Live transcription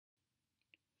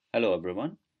Hello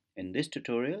everyone. In this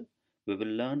tutorial, we will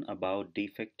learn about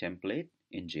defect template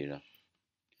in Jira.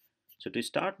 So to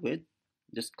start with,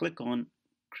 just click on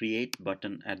create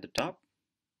button at the top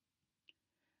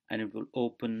and it will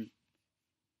open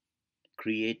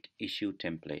create issue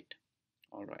template.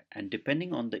 All right. And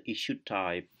depending on the issue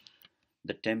type,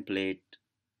 the template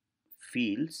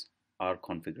fields are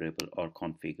configurable or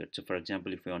configured. So for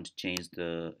example, if you want to change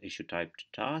the issue type to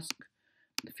task,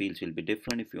 the fields will be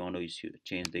different. If you want to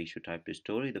change the issue type to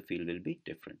story, the field will be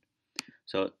different.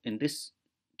 So in this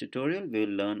tutorial, we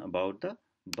will learn about the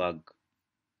bug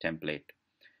template.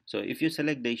 So if you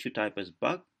select the issue type as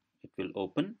bug, it will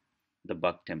open the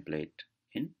bug template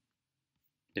in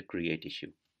the create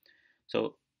issue.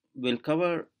 So we'll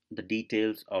cover the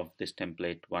details of this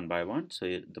template one by one. So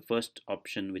the first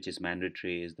option, which is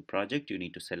mandatory, is the project. You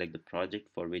need to select the project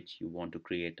for which you want to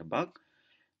create a bug.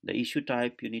 The issue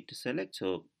type you need to select.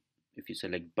 So if you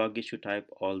select bug issue type,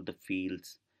 all the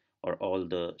fields or all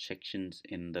the sections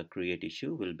in the create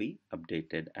issue will be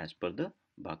updated as per the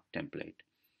bug template.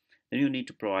 Then you need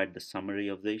to provide the summary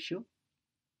of the issue,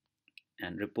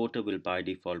 and reporter will by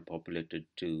default populated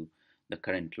to the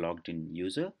current logged in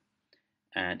user.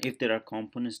 And if there are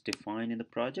components defined in the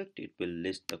project, it will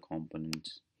list the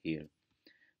components here.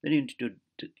 Then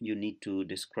you need to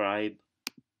describe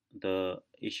the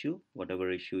issue,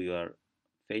 whatever issue you are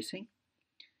facing,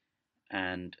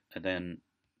 and then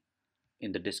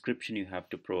in the description you have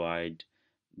to provide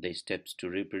the steps to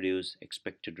reproduce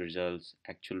expected results,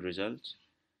 actual results.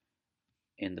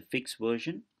 In the fixed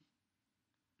version,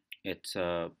 it's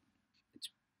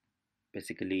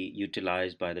basically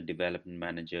utilized by the development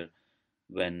manager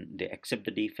when they accept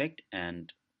the defect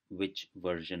and which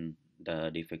version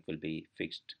the defect will be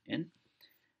fixed in.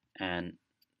 And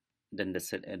then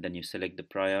you select the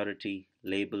priority,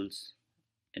 labels,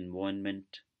 environment,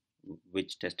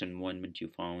 which test environment you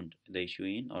found the issue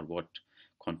in, or what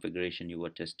configuration you were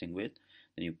testing with.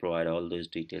 Then you provide all those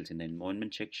details in the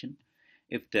environment section.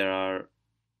 If there are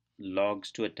logs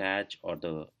to attach or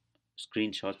the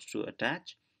screenshots to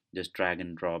attach, just drag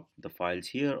and drop the files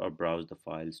here or browse the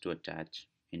files to attach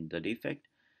in the defect.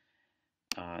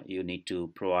 You need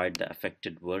to provide the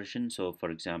affected version. So for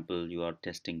example, you are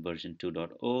testing version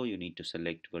 2.0, you need to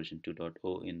select version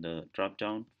 2.0 in the drop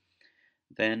down.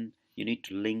 Then you need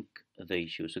to link the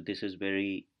issue. So this is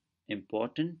very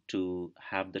important to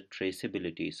have the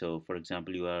traceability. So for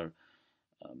example,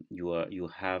 you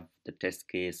have the test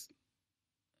case,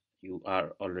 you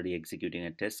are already executing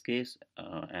a test case,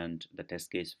 and the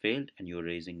test case failed and you're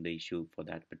raising the issue for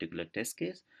that particular test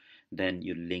case. Then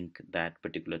you link that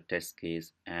particular test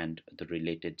case and the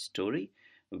related story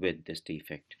with this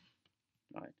defect,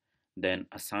 right? Then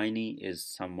assignee is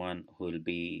someone who will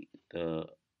be the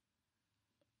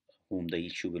whom the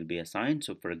issue will be assigned.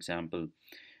 So for example,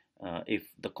 if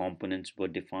the components were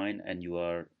defined and you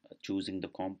are choosing the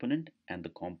component and the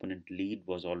component lead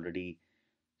was already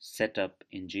set up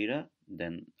in Jira,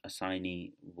 then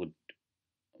assignee would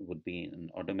be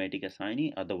an automatic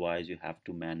assignee. Otherwise, you have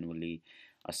to manually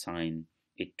assign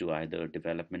it to either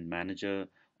development manager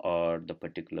or the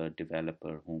particular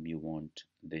developer whom you want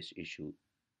this issue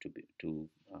to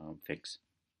fix.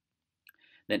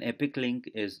 Then epic link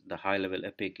is the high level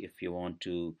epic. If you want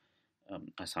to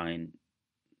assign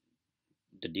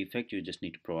the defect, you just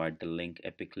need to provide the link,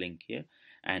 epic link here.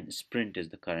 And sprint is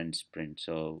the current sprint.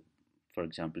 So for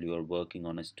example, you are working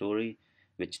on a story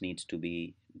which needs to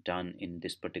be done in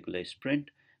this particular sprint,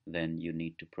 then you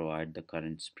need to provide the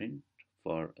current sprint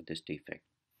for this defect,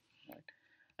 right?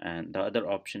 And the other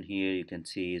option here you can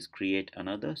see is create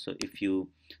another. So if you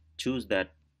choose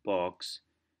that box,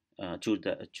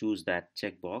 choose that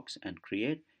checkbox and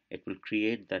create, it will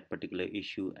create that particular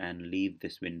issue and leave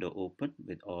this window open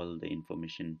with all the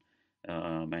information,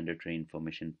 mandatory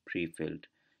information pre-filled,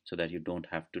 so that you don't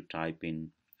have to type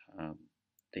in um,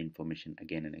 the information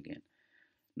again and again.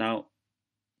 Now,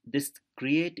 this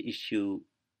create issue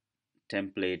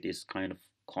template is kind of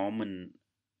common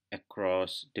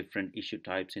across different issue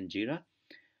types in Jira,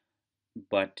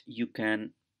 but you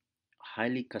can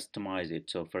highly customize it.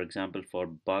 So for example, for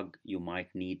bug, you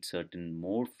might need certain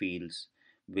more fields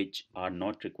which are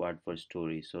not required for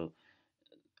story. So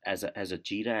as a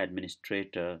Jira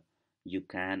administrator, you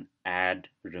can add,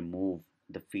 remove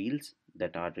the fields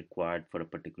that are required for a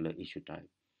particular issue type.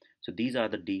 So these are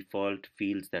the default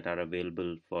fields that are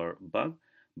available for bug,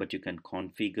 but you can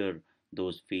configure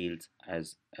those fields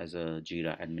as a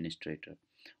Jira administrator.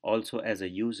 Also, as a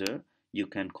user, you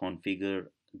can configure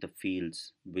the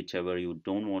fields whichever you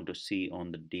don't want to see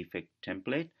on the defect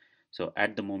template. So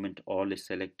at the moment, all is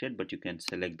selected, but you can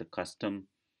select the custom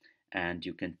and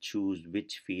you can choose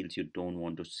which fields you don't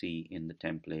want to see in the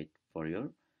template for your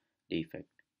defect.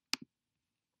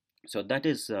 So that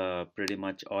is pretty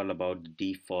much all about the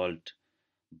default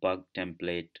bug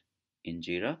template in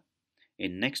Jira.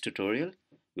 In next tutorial,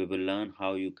 we will learn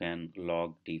how you can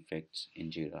log defects in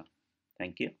Jira.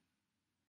 Thank you.